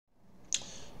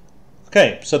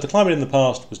Okay, so the climate in the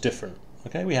past was different.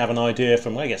 Okay, we have an idea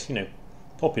from, I guess,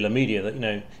 popular media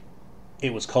that,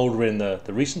 it was colder in the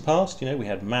recent past. We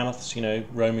had mammoths,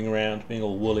 roaming around, being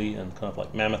all woolly and kind of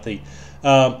like mammothy.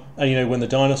 And, when the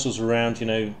dinosaurs were around,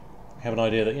 we have an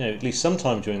idea that, at least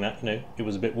sometime during that, it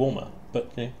was a bit warmer.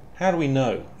 But, how do we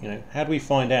know? How do we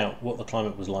find out what the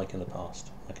climate was like in the past?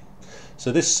 Okay.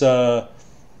 So this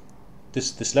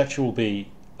lecture will be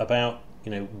about,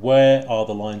 where are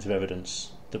the lines of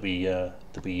evidence that we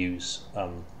use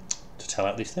to tell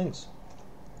out these things.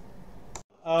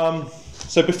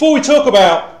 So before we talk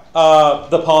about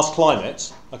the past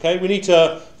climate, okay, we need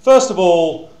to first of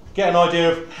all get an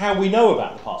idea of how we know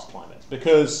about the past climate,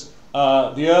 because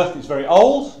the Earth is very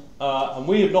old and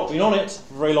we have not been on it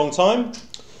for a very long time,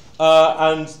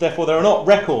 and therefore there are not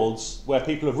records where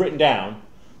people have written down,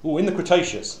 oh, in the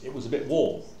Cretaceous it was a bit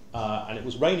warm and it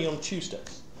was rainy on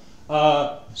Tuesdays.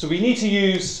 So we need to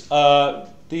use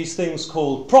these things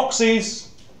called proxies.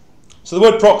 So the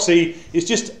word proxy is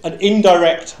just an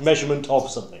indirect measurement of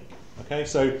something. Okay,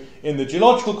 so in the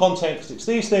geological context, it's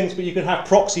these things, but you can have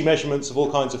proxy measurements of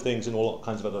all kinds of things and all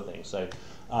kinds of other things. So you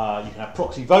can have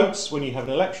proxy votes when you have an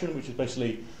election, which is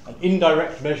basically an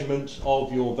indirect measurement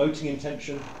of your voting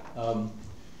intention,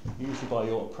 usually by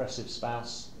your oppressive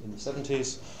spouse in the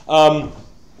 70s.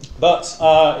 But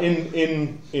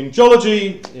in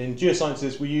geology, in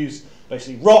geosciences, we use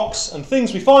basically rocks and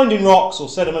things we find in rocks or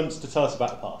sediments to tell us about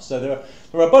the past. So there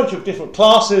are a bunch of different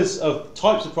classes of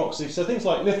types of proxies. So things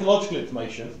like lithological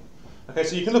information. Okay,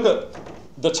 so you can look at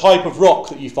the type of rock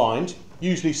that you find,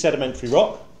 usually sedimentary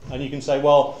rock, and you can say,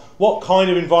 well, what kind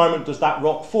of environment does that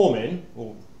rock form in,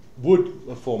 or would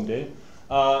have formed in?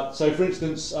 So for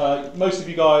instance, most of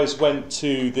you guys went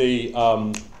to the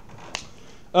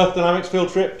Earth Dynamics field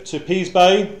trip to Pease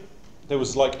Bay. There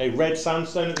was like a red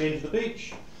sandstone at the end of the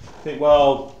beach. Think,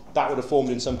 well, that would have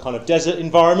formed in some kind of desert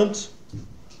environment.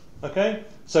 Okay,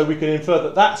 so we can infer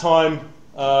that that time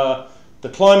the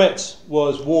climate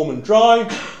was warm and dry.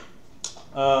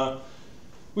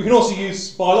 We can also use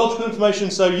biological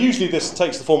information. So usually this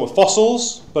takes the form of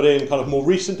fossils, but in kind of more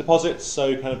recent deposits,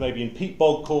 so kind of maybe in peat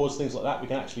bog cores, things like that, we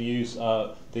can actually use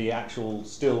the actual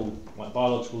still like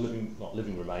biological living, not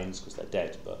living remains because they're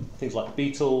dead, but things like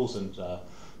beetles and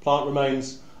plant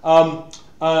remains.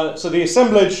 So the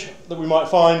assemblage that we might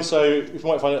find, so if we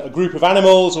might find a group of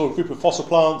animals or a group of fossil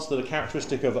plants that are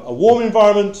characteristic of a warm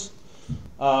environment,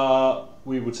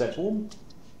 we would say it's warm,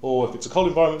 or if it's a cold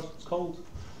environment, it's cold.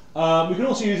 We can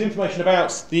also use information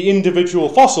about the individual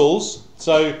fossils,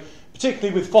 so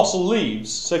particularly with fossil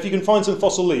leaves. So if you can find some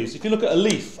fossil leaves, if you look at a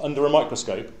leaf under a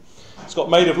microscope, it's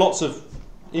got made of lots of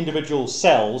individual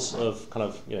cells of kind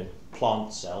of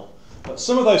plant cell, but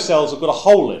some of those cells have got a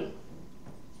hole in.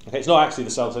 Okay, it's not actually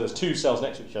the cell, so there's two cells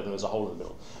next to each other and there's a hole in the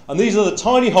middle. And these are the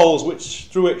tiny holes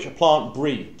through which a plant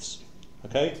breathes.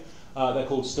 Okay, they're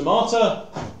called stomata,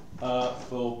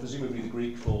 for presumably the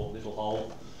Greek for little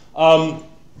hole.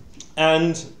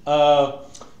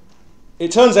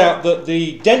 It turns out that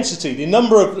the density, the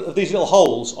number of these little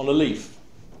holes on a leaf,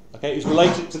 okay, is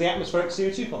related to the atmospheric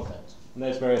CO2 content. And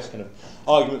there's various kind of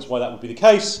arguments why that would be the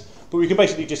case, but we can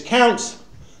basically just count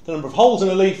the number of holes in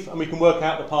a leaf, and we can work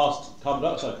out the past carbon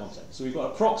dioxide content. So we've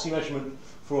got a proxy measurement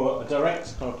for a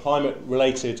direct kind of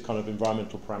climate-related kind of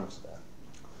environmental parameter there.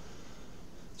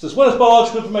 So as well as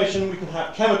biological information, we can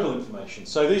have chemical information.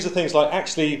 So these are things like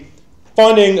actually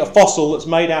finding a fossil that's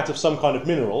made out of some kind of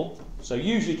mineral. So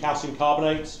usually calcium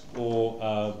carbonate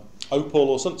or opal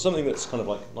or something that's kind of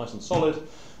like nice and solid.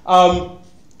 And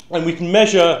we can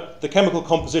measure the chemical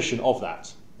composition of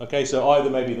that. Okay, so either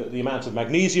maybe the amount of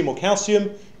magnesium or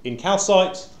calcium in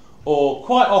calcite, or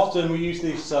quite often we use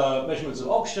these measurements of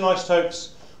oxygen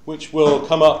isotopes, which will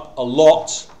come up a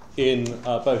lot in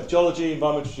both geology,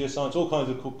 environmental geoscience, all kinds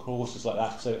of courses like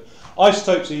that. So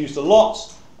isotopes are used a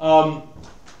lot,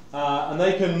 and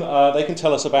they can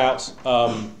tell us about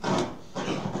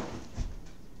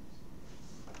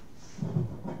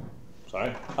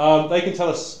they can tell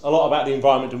us a lot about the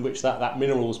environment in which that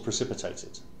mineral was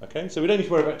precipitated. Okay, so we don't need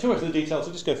to worry about too much of the details.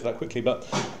 I'll just go through that quickly. But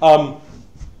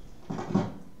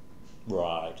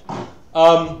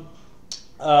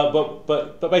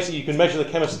but basically, you can measure the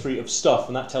chemistry of stuff,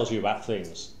 and that tells you about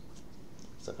things.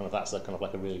 So that's kind of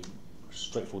like a really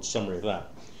straightforward summary of that.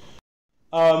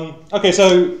 Okay,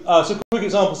 so some quick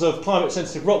examples of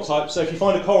climate-sensitive rock types. So if you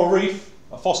find a coral reef,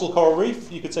 a fossil coral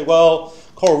reef, you could say, well,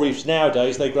 coral reefs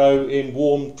nowadays, they grow in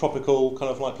warm tropical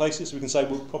kind of like places. So we can say,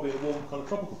 well, probably a warm kind of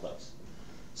tropical place.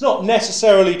 It's not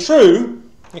necessarily true.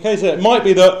 Okay, so it might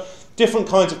be that different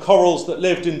kinds of corals that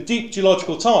lived in deep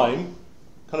geological time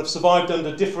kind of survived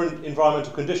under different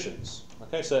environmental conditions.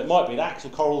 Okay, so it might be that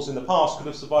actual corals in the past could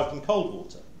have survived in cold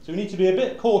water. So we need to be a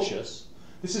bit cautious.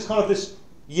 This is kind of this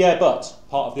yeah but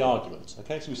part of the argument.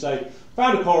 Okay, so we say,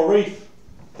 found a coral reef,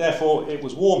 therefore it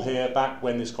was warm here back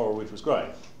when this coral reef was growing.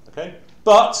 Okay,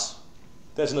 but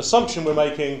there's an assumption we're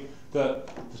making that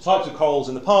the types of corals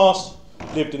in the past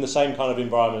lived in the same kind of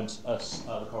environment as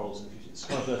the corals in the future. It's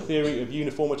kind of the theory of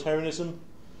uniformitarianism,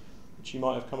 which you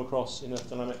might have come across in Earth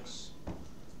dynamics.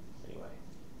 Anyway,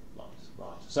 right.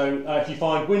 So if you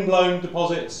find windblown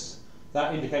deposits,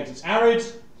 that indicates it's arid,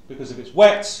 because if it's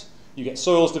wet, you get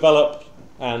soils develop,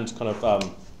 and kind of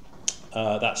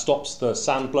that stops the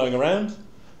sand blowing around.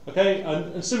 Okay,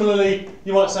 and similarly,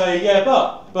 you might say, yeah,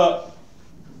 but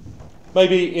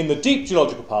maybe in the deep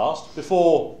geological past,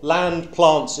 before land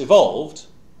plants evolved,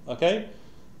 okay,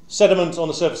 sediment on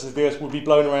the surface of the Earth would be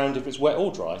blown around if it's wet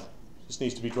or dry. It just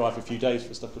needs to be dry for a few days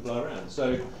for stuff to blow around.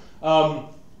 So,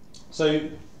 so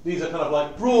these are kind of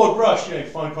like broad brush. You know,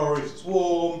 find coral reefs, it's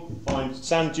warm. Find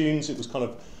sand dunes, it was kind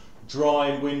of dry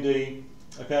and windy.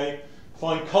 Okay,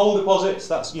 find coal deposits.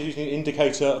 That's usually an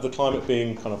indicator of the climate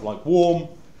being kind of like warm.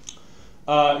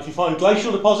 If you find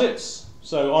glacial deposits,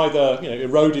 so either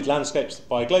eroded landscapes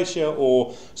by a glacier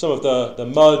or some of the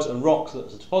mud and rock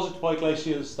that's deposited by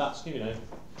glaciers, that's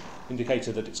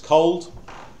indicator that it's cold.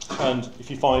 And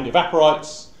if you find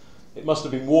evaporites, it must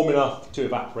have been warm enough to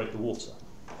evaporate the water.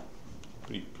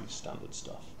 Pretty standard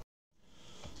stuff.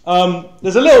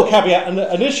 There's a little caveat, an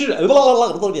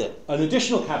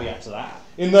additional caveat to that,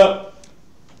 in that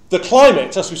the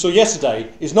climate, as we saw yesterday,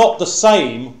 is not the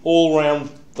same all around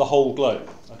the whole globe.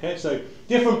 Okay, so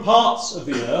different parts of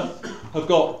the Earth have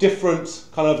got different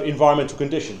kind of environmental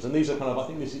conditions, and these are kind of, I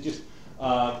think this is just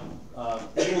all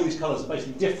these colours are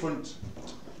basically different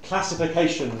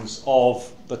classifications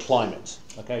of the climate.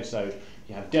 Okay, so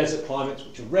you have desert climates,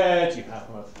 which are red. You have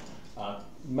kind of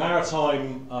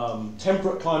maritime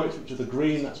temperate climates, which are the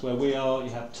green. That's where we are. You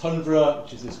have tundra,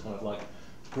 which is this kind of like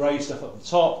grey stuff at the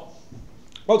top.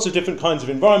 Lots of different kinds of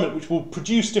environment, which will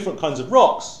produce different kinds of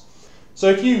rocks. So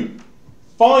if you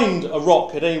find a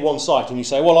rock at any one site and you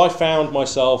say, well, I found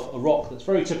myself a rock that's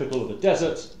very typical of a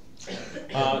desert,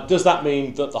 does that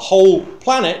mean that the whole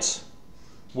planet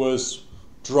was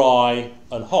dry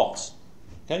and hot?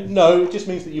 Okay? No, it just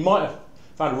means that you might have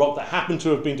found a rock that happened to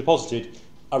have been deposited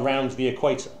around the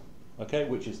equator, okay,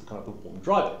 which is kind of the warm,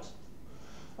 dry bit.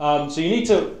 So you need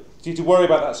to worry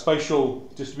about that spatial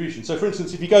distribution. So for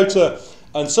instance, if you go to,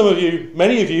 and some of you,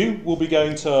 many of you will be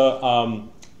going to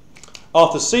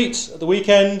Arthur's Seat at the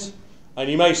weekend, and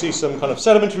you may see some kind of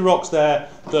sedimentary rocks there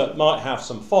that might have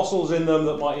some fossils in them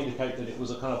that might indicate that it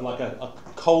was a kind of like a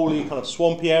coaly, kind of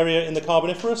swampy area in the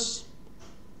Carboniferous.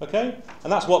 Okay,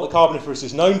 and that's what the Carboniferous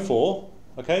is known for.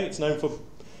 Okay, it's known for,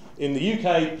 in the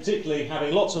UK particularly,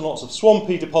 having lots and lots of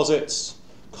swampy deposits,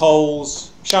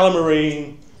 coals, shallow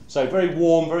marine, so very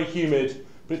warm, very humid.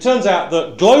 But it turns out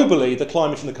that globally the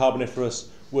climate in the Carboniferous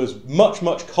was much,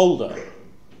 much colder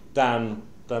than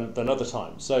other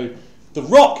times. So the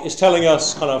rock is telling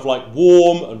us kind of like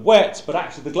warm and wet, but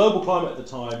actually the global climate at the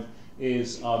time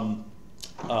is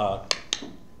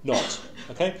not.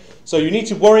 Okay, so you need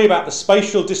to worry about the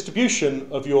spatial distribution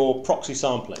of your proxy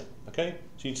sampling. Okay,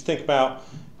 so you need to think about,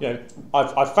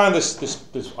 I've found this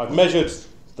I've measured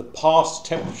the past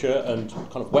temperature and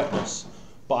kind of wetness,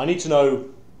 but I need to know,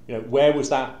 where was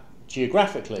that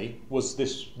geographically? Was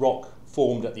this rock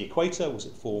formed at the equator? Was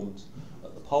it formed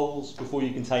at the poles? Before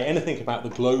you can say anything about the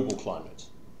global climate.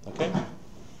 Okay.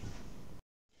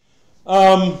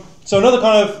 So another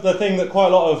kind of the thing that quite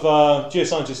a lot of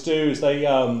geoscientists do is they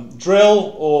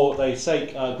drill or they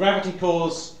take gravity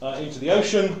cores into the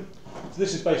ocean. So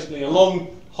this is basically a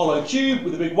long hollow tube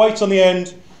with a big weight on the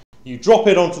end. You drop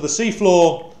it onto the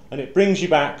seafloor and it brings you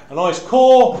back a nice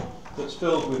core that's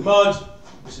filled with mud.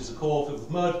 This is a core filled with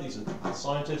mud. These are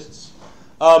scientists.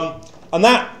 And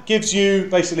that gives you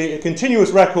basically a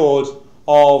continuous record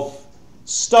of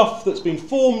stuff that's been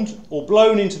formed or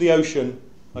blown into the ocean,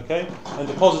 okay, and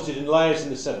deposited in layers in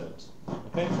the sediment.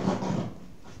 Okay,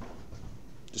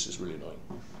 this is really annoying.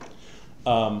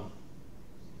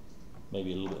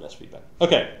 Maybe a little bit less feedback.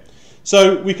 Okay,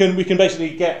 so we can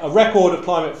basically get a record of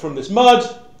climate from this mud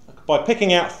by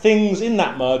picking out things in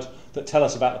that mud that tell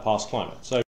us about the past climate.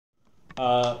 So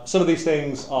some of these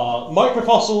things are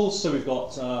microfossils. So we've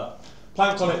got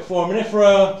planktonic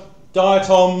foraminifera,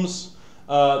 diatoms.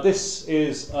 This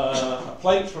is a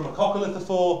plate from a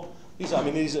coccolithophore. These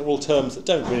are all terms that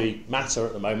don't really matter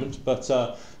at the moment, but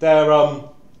they're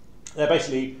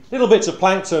basically little bits of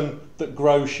plankton that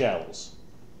grow shells.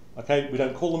 Okay, we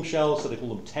don't call them shells, so they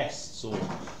call them tests or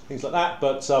things like that.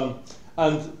 But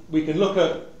and we can look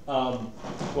at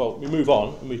we move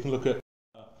on and we can look at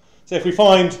So if we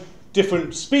find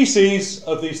different species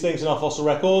of these things in our fossil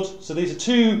record, so these are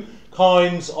two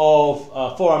kinds of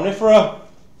foraminifera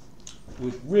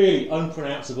with really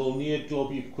unpronounceable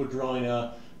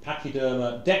Neoglobuquadrina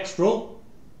pachyderma dextral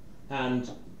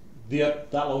and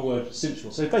that long word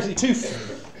synstral. So basically two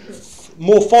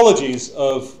morphologies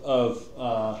of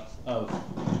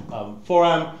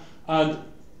foram, and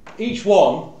each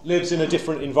one lives in a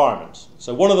different environment.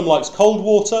 So one of them likes cold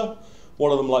water,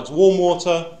 one of them likes warm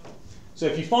water. So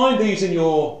if you find these in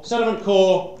your sediment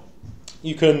core,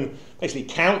 you can basically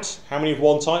count how many of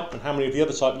one type and how many of the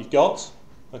other type you've got.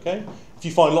 Okay? If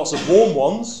you find lots of warm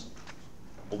ones,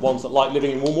 or ones that like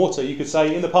living in warm water, you could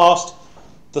say in the past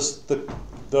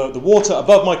the water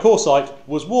above my core site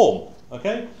was warm.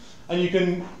 Okay? And you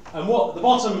can, and what at the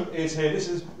bottom is here, this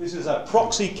is a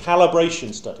proxy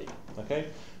calibration study. Okay?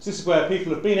 So this is where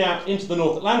people have been out into the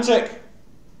North Atlantic,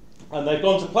 and they've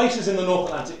gone to places in the North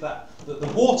Atlantic that the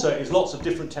water is lots of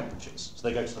different temperatures. So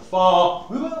they go to the far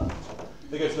North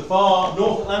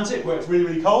Atlantic where it's really,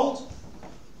 really cold.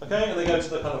 Okay, and they go to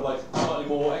the kind of like slightly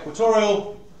more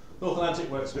equatorial North Atlantic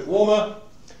where it's a bit warmer.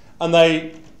 And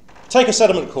they take a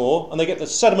sediment core and they get the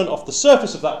sediment off the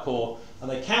surface of that core and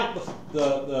they count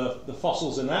the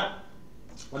fossils in that.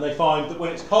 And they find that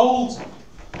when it's cold,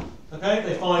 okay,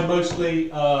 they find mostly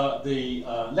the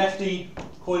lefty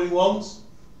coiling ones.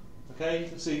 Okay, you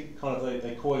can see kind of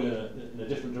they coil in a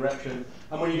different direction.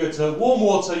 And when you go to warm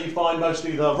water, you find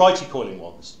mostly the righty coiling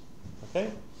ones. Okay.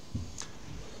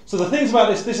 So the things about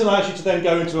this allows you to then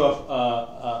go into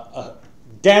a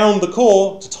down the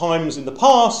core to times in the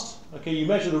past. Okay, you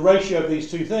measure the ratio of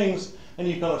these two things, and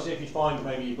you kind of see if you find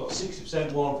maybe you've got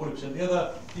 60% one, 40% the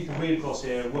other, you can read across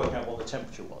here and work out what the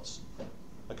temperature was.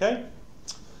 Okay.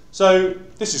 So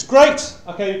this is great.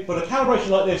 Okay, but a calibration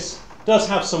like this does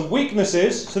have some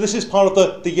weaknesses. So this is part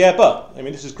of the yeah but. I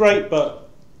mean, this is great,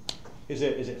 but is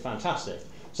it fantastic?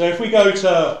 So if we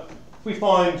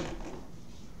find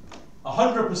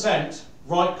 100%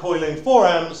 right coiling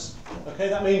forams, okay,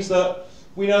 that means that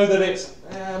we know that it's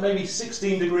maybe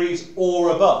 16 degrees or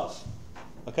above.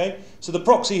 Okay, so the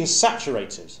proxy is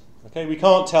saturated. Okay, we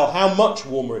can't tell how much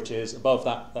warmer it is above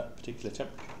that particular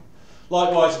temperature.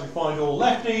 Likewise, if we find all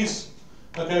lefties,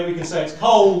 okay, we can say it's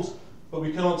cold, but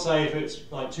we can't say if it's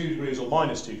like 2 degrees or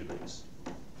minus 2 degrees.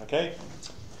 Okay?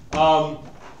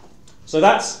 So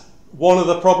that's one of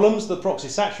the problems that proxy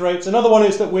saturates. Another one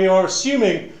is that we are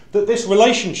assuming that this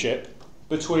relationship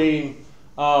between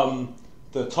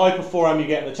the type of foram you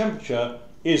get and the temperature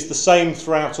is the same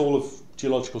throughout all of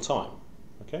geological time.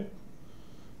 Okay?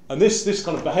 And this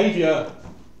kind of behaviour,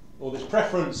 or this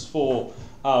preference for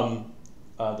the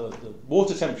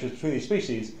water temperatures between these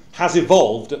species has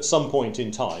evolved at some point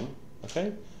in time.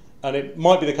 Okay, and it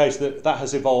might be the case that that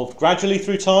has evolved gradually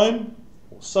through time,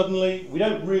 or suddenly. We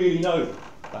don't really know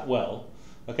that well.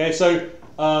 Okay, so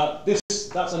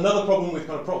that's another problem with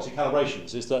kind of proxy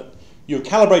calibrations, is that you're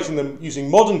calibrating them using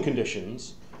modern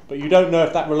conditions, but you don't know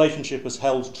if that relationship has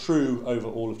held true over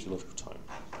all of geological time.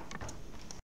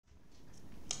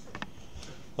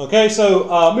 Okay,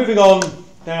 so moving on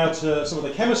now to some of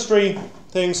the chemistry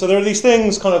things. So there are these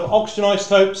things, kind of oxygen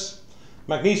isotopes,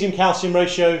 magnesium-calcium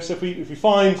ratio. So if we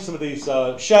find some of these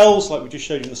shells, like we just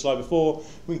showed you in the slide before,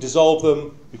 we can dissolve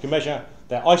them, we can measure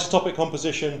their isotopic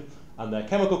composition and their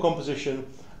chemical composition.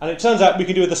 And it turns out we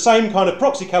can do the same kind of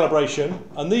proxy calibration,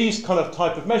 and these kind of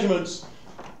type of measurements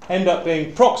end up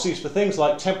being proxies for things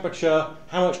like temperature,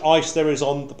 how much ice there is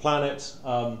on the planet,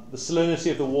 the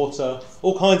salinity of the water,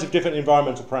 all kinds of different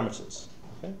environmental parameters.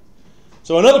 Okay?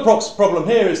 So another problem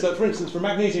here is that, for instance, for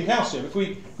magnesium-calcium, if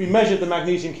we measured the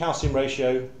magnesium-calcium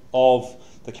ratio of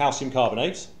the calcium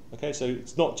carbonate, okay, so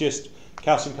it's not just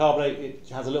calcium carbonate, it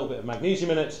has a little bit of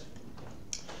magnesium in it,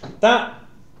 that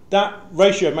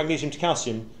ratio of magnesium to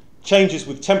calcium changes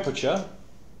with temperature.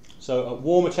 So at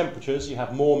warmer temperatures, you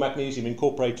have more magnesium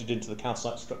incorporated into the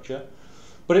calcite structure.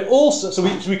 But it also, so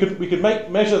we could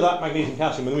measure that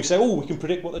magnesium-calcium, and then we say, oh, we can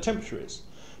predict what the temperature is.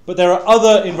 But there are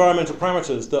other environmental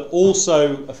parameters that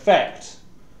also affect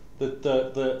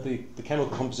the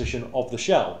chemical composition of the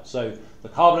shell. So the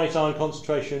carbonate ion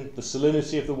concentration, the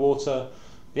salinity of the water,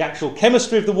 the actual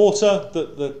chemistry of the water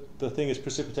that the thing is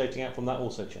precipitating out from, that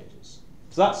also changes.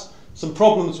 So that's some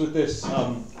problems with this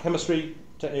chemistry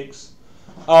techniques.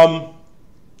 And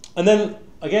then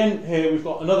again here we've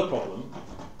got another problem,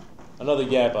 another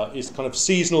but is kind of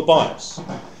seasonal bias.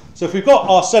 So if we've got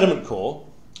our sediment core,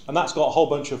 and that's got a whole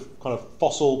bunch of kind of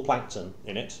fossil plankton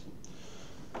in it,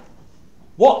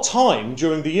 what time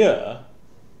during the year,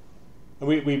 and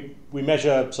we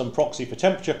measure some proxy for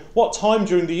temperature, what time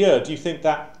during the year do you think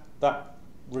that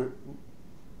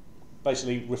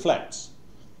basically reflects?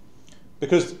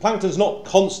 because plankton's not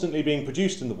constantly being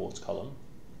produced in the water column.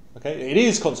 Okay, it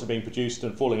is constantly being produced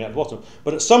and falling out the bottom,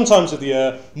 but at some times of the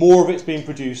year, more of it's being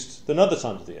produced than other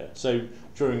times of the year. So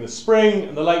during the spring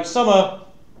and the late summer,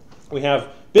 we have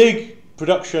big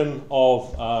production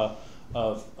of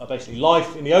basically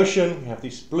life in the ocean. We have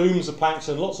these blooms of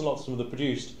plankton, lots and lots of them are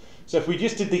produced. So if we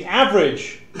just did the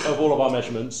average of all of our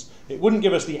measurements, it wouldn't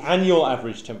give us the annual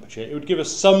average temperature. It would give us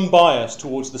some bias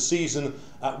towards the season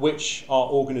at which our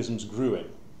organisms grew in.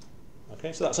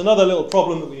 Okay, so that's another little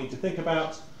problem that we need to think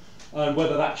about, and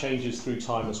whether that changes through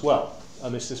time as well.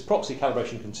 And this is proxy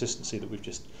calibration consistency that we've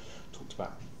just talked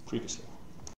about previously.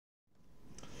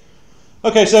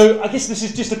 Okay, so I guess this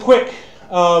is just a quick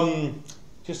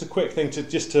thing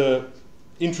to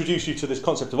introduce you to this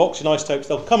concept of oxygen isotopes.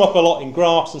 They'll come up a lot in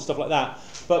graphs and stuff like that.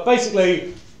 But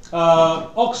basically,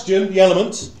 oxygen, the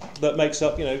element that makes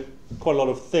up, quite a lot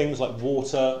of things like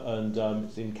water, and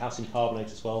it's in calcium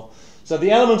carbonate as well. So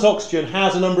the element oxygen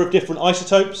has a number of different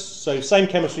isotopes, so same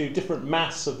chemistry, different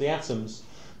mass of the atoms.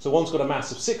 So one's got a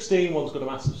mass of 16, one's got a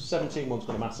mass of 17, one's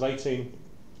got a mass of 18.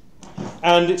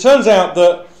 And it turns out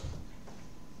that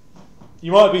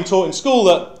you might have been taught in school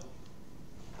that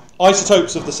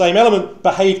isotopes of the same element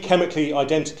behave chemically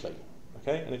identically.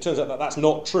 Okay? And it turns out that that's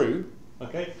not true.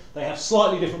 Okay? They have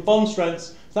slightly different bond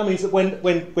strengths. So that means that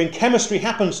when chemistry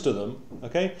happens to them,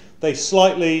 okay, they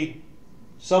slightly...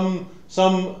 Some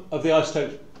of the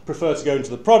isotopes prefer to go into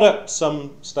the product.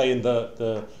 Some stay in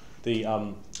the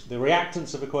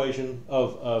reactants of equation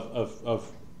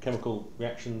of chemical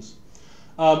reactions.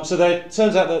 So it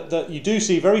turns out that you do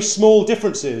see very small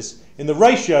differences in the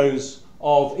ratios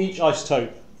of each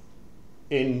isotope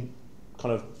in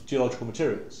kind of geological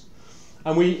materials,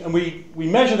 and we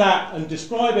measure that and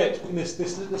describe it in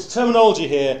this terminology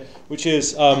here, which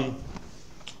is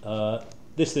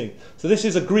this thing. So this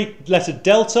is a Greek letter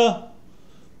delta.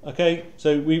 Okay,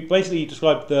 so we basically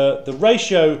describe the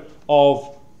ratio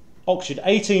of oxygen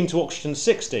 18 to oxygen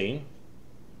 16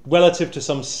 relative to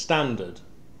some standard.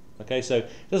 Okay, so it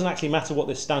doesn't actually matter what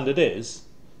this standard is.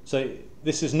 So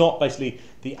this is not basically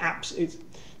the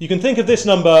you can think of this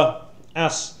number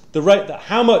as the rate that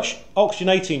how much oxygen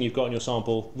 18 you've got in your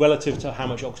sample relative to how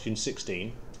much oxygen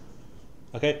 16.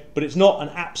 Okay, but it's not an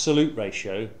absolute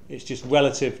ratio, it's just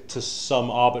relative to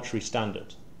some arbitrary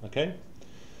standard. Okay,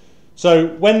 so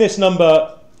when this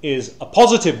number is a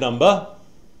positive number,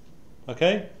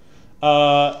 okay,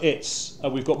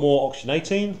 we've got more oxygen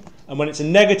 18, and when it's a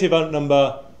negative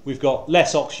number, we've got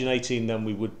less oxygen 18 than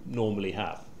we would normally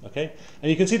have. Okay,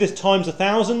 and you can see this times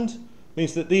 1,000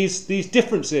 means that these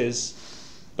differences,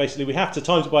 basically we have to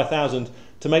times it by 1,000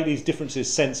 to make these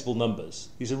differences sensible numbers.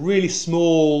 These are really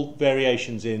small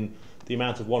variations in the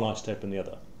amount of one isotope and the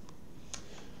other.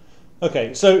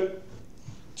 Okay, so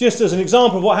just as an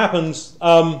example of what happens,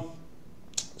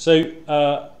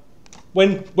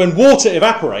 when water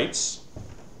evaporates,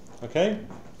 okay,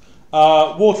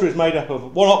 water is made up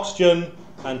of one oxygen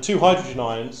and two hydrogen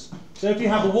ions. So if you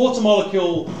have a water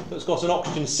molecule that's got an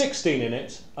oxygen 16 in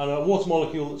it and a water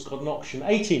molecule that's got an oxygen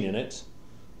 18 in it,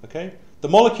 okay, the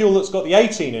molecule that's got the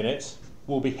 18 in it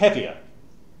will be heavier.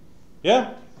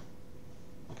 Yeah?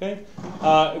 Okay.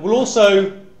 It will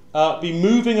also be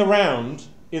moving around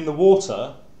in the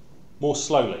water more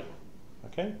slowly.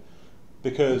 Okay?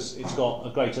 Because it's got a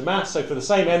greater mass, so for the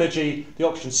same energy, the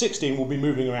oxygen 16 will be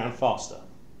moving around faster.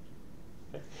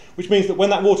 Okay? Which means that when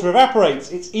that water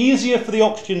evaporates, it's easier for the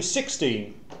oxygen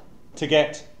 16 to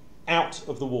get out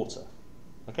of the water.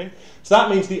 Okay? So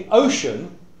that means the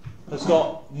ocean has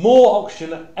got more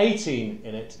oxygen 18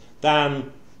 in it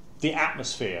than the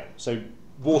atmosphere, so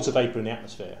water vapour in the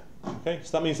atmosphere. Okay?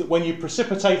 So that means that when you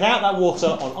precipitate out that water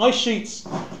on ice sheets,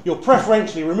 you're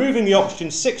preferentially removing the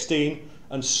oxygen 16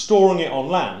 and storing it on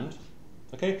land.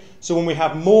 Okay? So when we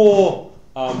have more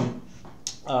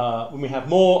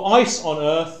ice on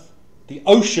Earth, the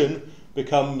ocean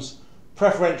becomes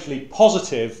preferentially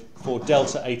positive for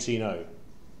delta 18O.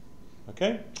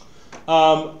 Okay?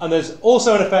 And there's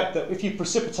also an effect that if you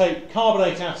precipitate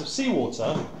carbonate out of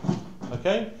seawater,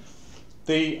 okay,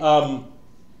 the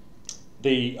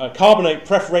carbonate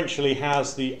preferentially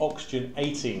has the oxygen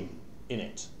 18 in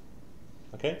it.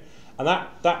 Okay, and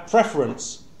that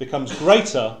preference becomes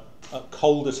greater at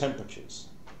colder temperatures.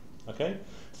 Okay,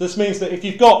 so this means that if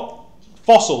you've got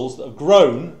fossils that have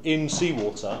grown in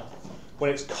seawater, when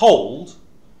it's cold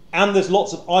and there's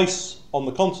lots of ice on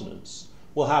the continents,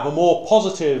 we'll have a more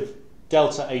positive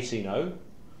delta 18O,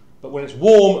 but when it's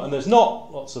warm and there's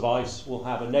not lots of ice, we'll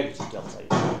have a negative delta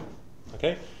 18O.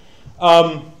 Okay?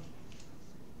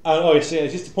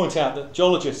 Just to point out that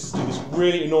geologists do this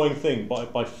really annoying thing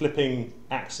by flipping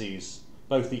axes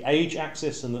both the age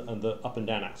axis and the up and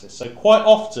down axis. So quite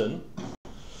often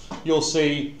you'll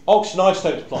see oxygen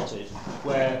isotopes plotted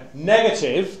where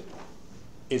negative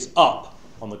is up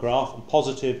on the graph and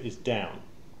positive is down.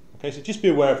 Okay, so just be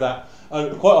aware of that.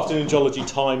 Quite often in geology,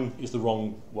 time is the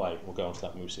wrong way. We'll go on to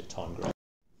that when we see a time graph.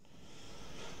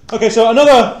 Okay, so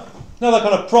another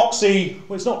kind of proxy,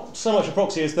 well, it's not so much a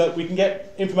proxy, is that we can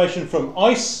get information from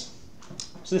ice.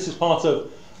 So this is part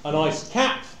of an ice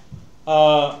cap,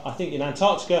 I think in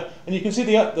Antarctica, and you can see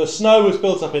the snow is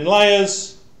built up in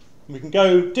layers. We can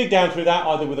go dig down through that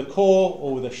either with a core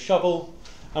or with a shovel,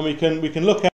 and we can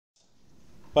look at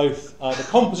both the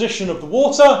composition of the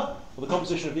water or the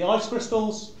composition of the ice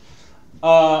crystals,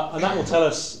 and that will tell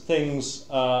us things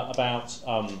about.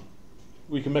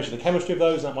 We can measure the chemistry of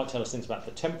those, and that might tell us things about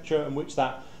the temperature in which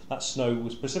that snow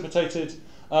was precipitated.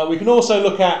 We can also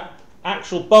look at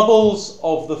actual bubbles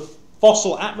of the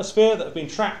fossil atmosphere that have been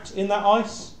trapped in that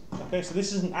ice. Okay, so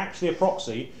this isn't actually a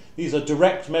proxy. These are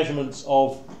direct measurements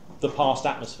of the past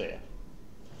atmosphere.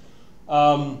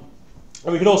 And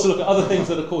we can also look at other things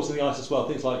that are causing the ice as well,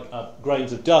 things like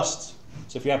grains of dust.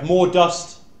 So if you have more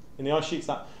dust in the ice sheets,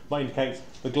 that might indicate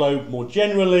the globe more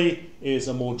generally is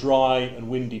a more dry and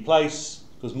windy place,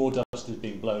 because more dust is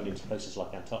being blown into places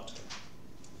like Antarctica.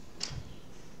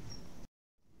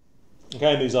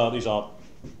 Okay, and these are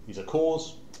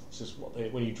cores. This is what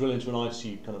when you drill into an ice,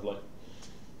 you kind of like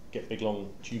get big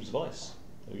long tubes of ice.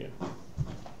 There we go.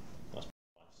 That's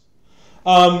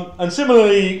ice. And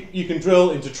similarly, you can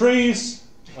drill into trees.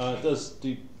 It does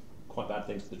do quite bad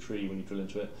things to the tree when you drill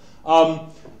into it.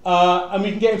 And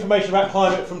we can get information about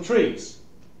climate from trees.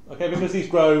 Okay, because these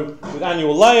grow with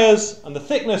annual layers, and the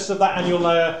thickness of that annual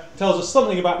layer tells us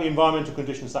something about the environmental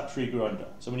conditions that tree grew under.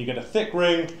 So when you get a thick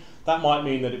ring, that might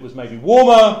mean that it was maybe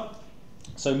warmer,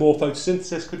 so more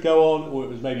photosynthesis could go on, or it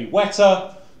was maybe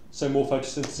wetter, so more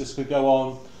photosynthesis could go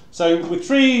on. So with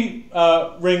tree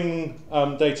ring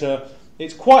data,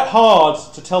 it's quite hard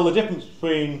to tell the difference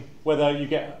between whether you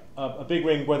get a big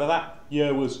ring, whether that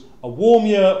year was a warm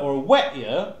year or a wet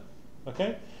year.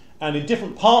 Okay, and in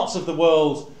different parts of the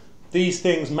world, these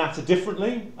things matter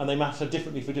differently, and they matter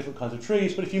differently for different kinds of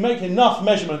trees. But if you make enough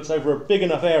measurements over a big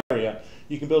enough area,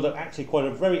 you can build up actually quite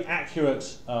a very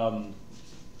accurate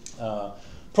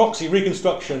proxy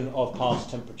reconstruction of past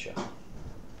temperature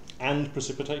and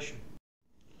precipitation.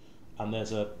 And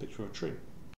there's a picture of a tree.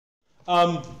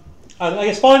 And I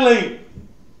guess finally,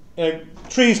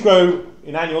 trees grow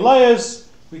in annual layers.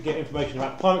 We get information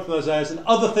about climate from those layers, and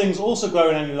other things also grow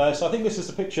in annual layers. So I think this is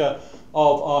a picture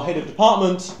of our head of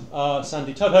department,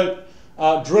 Sandy Tudhope,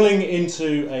 drilling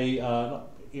into a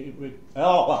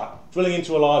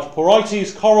large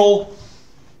Proxies coral.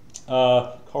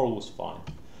 Coral was fine.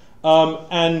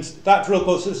 And that drill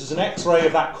core, so this is an X-ray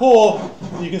of that core.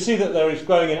 You can see that there is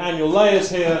growing in annual layers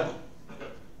here.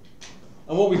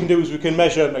 And what we can do is we can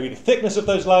measure maybe the thickness of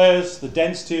those layers, the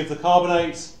density of the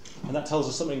carbonate, and that tells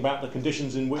us something about the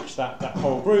conditions in which that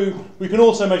coral grew. We can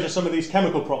also measure some of these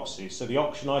chemical properties, so the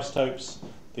oxygen isotopes,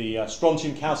 the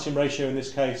strontium-calcium ratio in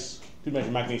this case. We can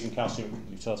measure magnesium-calcium, it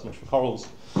really tells much for corals.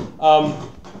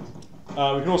 We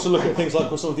can also look at things like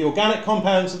some of the organic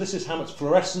compounds. So this is how much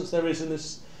fluorescence there is in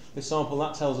this sample.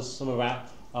 That tells us some about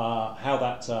how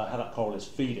that coral is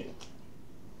feeding.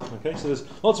 Okay, so there's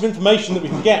lots of information that we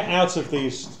can get out of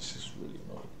these. This is really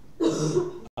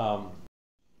annoying.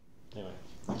 Anyway,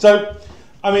 so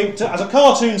I mean, as a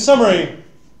cartoon summary,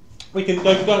 we can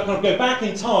kind of go back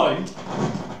in time.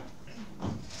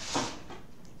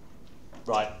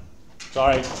 Right.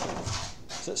 Sorry.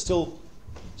 Is it still?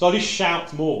 So I'll just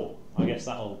shout more. I guess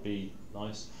that'll be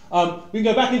nice. We can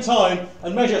go back in time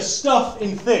and measure stuff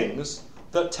in things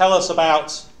that tell us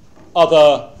about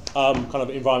other kind of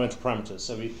environmental parameters.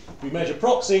 So we measure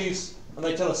proxies, and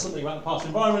they tell us something about the past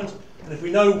environment. And if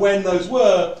we know when those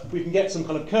were, we can get some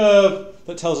kind of curve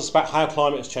that tells us about how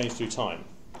climate has changed through time.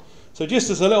 So just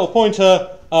as a little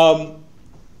pointer,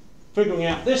 figuring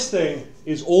out this thing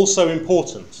is also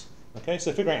important. Okay,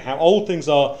 so figuring out how old things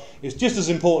are is just as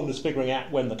important as figuring out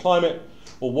when the climate,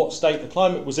 or what state the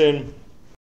climate was in.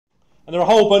 And there are a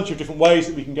whole bunch of different ways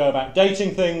that we can go about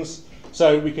dating things.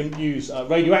 So we can use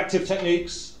radioactive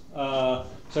techniques. So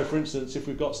for instance, if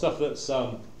we've got stuff that's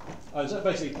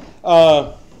basically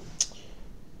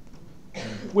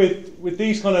with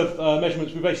these kind of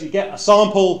measurements, we basically get a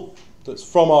sample that's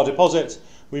from our deposit.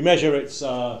 We measure its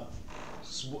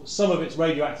some of its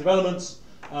radioactive elements,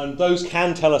 and those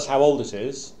can tell us how old it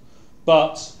is.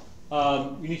 But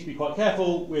we need to be quite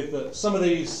careful with some of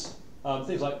these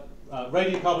things like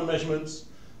radiocarbon measurements.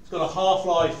 It's got a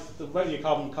half-life. The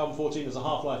radiocarbon carbon-14 has a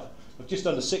half-life of just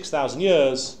under 6,000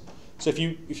 years. So if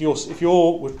you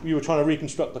were trying to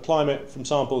reconstruct the climate from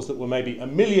samples that were maybe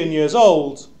 1 million years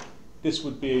old, this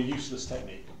would be a useless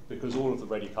technique because all of the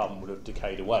radiocarbon would have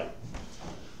decayed away.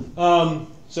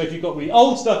 So if you've got really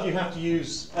old stuff, you have to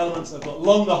use elements that have got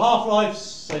longer half-lives,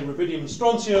 say rubidium and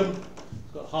strontium.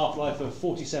 It's got a half-life of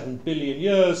 47 billion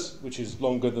years, which is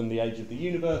longer than the age of the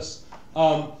universe.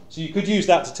 So you could use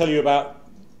that to tell you about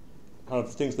kind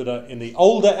of things that are in the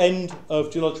older end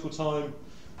of geological time.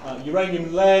 Uranium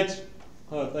and lead,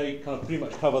 they kind of pretty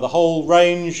much cover the whole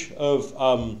range of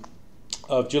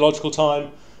geological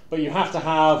time, but you have to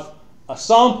have a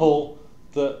sample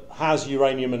that has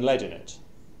uranium and lead in it.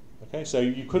 Okay, so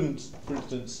you couldn't, for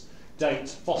instance, date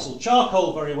fossil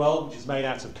charcoal very well, which is made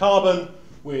out of carbon,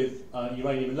 with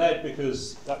uranium and lead,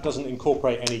 because that doesn't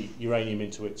incorporate any uranium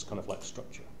into its kind of like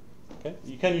structure. Okay,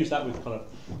 you can use that with kind of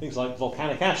things like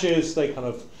volcanic ashes. They kind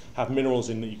of have minerals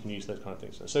in that you can use those kind of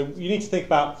things. So you need to think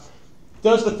about,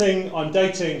 does the thing I'm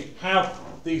dating have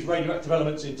these radioactive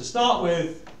elements in to start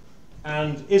with,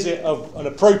 and is it of an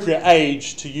appropriate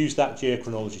age to use that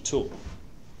geochronology tool?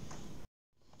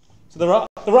 So there are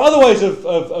other ways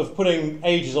of putting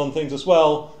ages on things as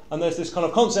well, and there's this kind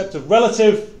of concept of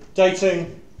relative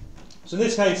dating. So in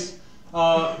this case,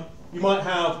 you might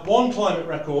have one climate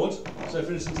record. So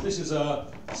for instance, this is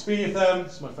a speleothem.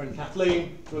 This is my friend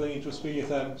Kathleen drilling into a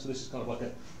speleothem. So this is kind of like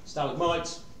a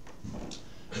stalagmite.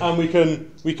 And we can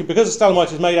because a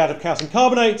stalagmite is made out of calcium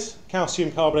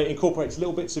carbonate incorporates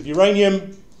little bits of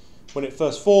uranium when it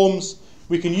first forms.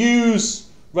 We can use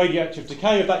radioactive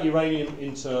decay of that uranium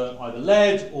into either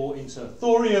lead or into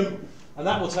thorium, and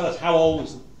that will tell us how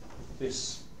old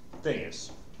this thing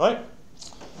is, right?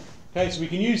 Okay, so we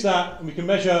can use that, and we can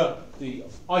measure the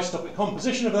isotopic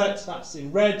composition of that. That's in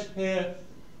red here,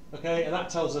 okay, and that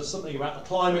tells us something about the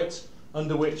climate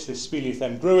under which this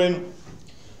speleothem grew in.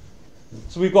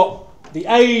 So we've got the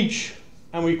age,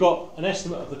 and we've got an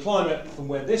estimate of the climate from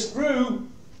where this grew.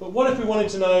 But what if we wanted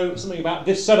to know something about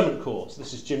this sediment core? So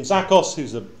this is Jim Zakos,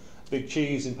 who's a big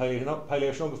cheese in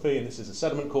paleoceanography, and this is a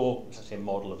sediment core. It's actually a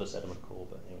model of a sediment core,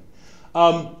 but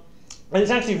anyway. And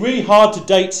it's actually really hard to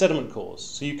date sediment cores.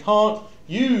 So you can't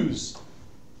use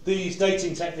these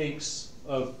dating techniques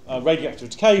of radioactive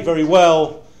decay very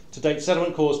well to date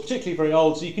sediment cores, particularly very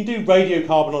old. So you can do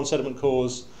radiocarbon on sediment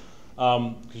cores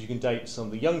because you can date some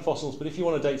of the young fossils, but if you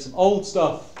want to date some old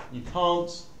stuff, you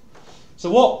can't. So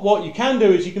what you can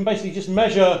do is you can basically just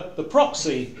measure the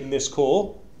proxy in this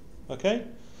core, okay?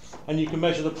 And you can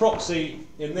measure the proxy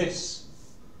in this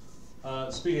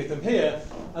speleothem here,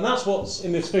 and that's what's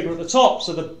in this figure at the top.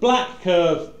 So the black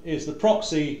curve is the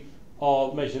proxy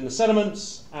of measured in the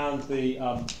sediments, and the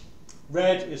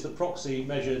red is the proxy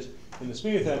measured in the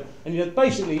speleothem. And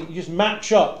basically you just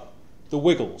match up the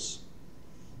wiggles,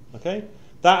 okay?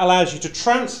 That allows you to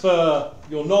transfer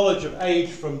your knowledge of age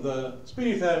from the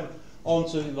speleothem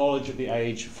onto the knowledge of the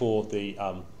age for the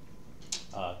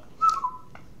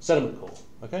sediment core.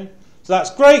 Okay, so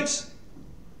that's great,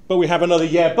 but we have another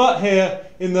yeah but here,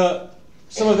 in that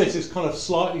some of this is kind of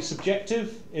slightly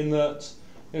subjective, in that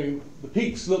the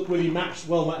peaks look really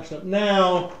well matched up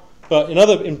now, but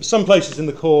in some places in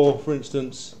the core, for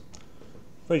instance,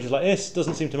 ranges like this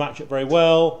doesn't seem to match up very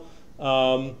well.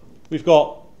 We've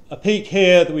got a peak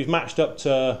here that we've matched up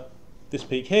to this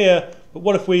peak here, but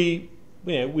what if we'd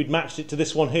matched it to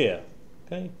this one here,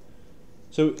 okay?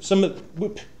 So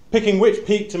picking which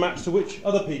peak to match to which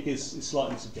other peak is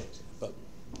slightly subjective, but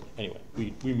anyway,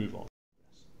 we move on.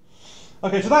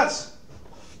 Okay, so that's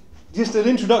just an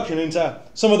introduction into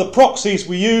some of the proxies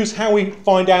we use, how we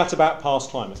find out about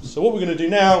past climates. So what we're going to do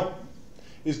now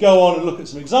is go on and look at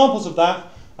some examples of that,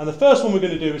 and the first one we're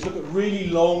going to do is look at really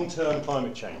long-term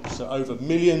climate change, so over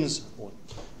millions or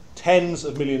tens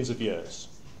of millions of years.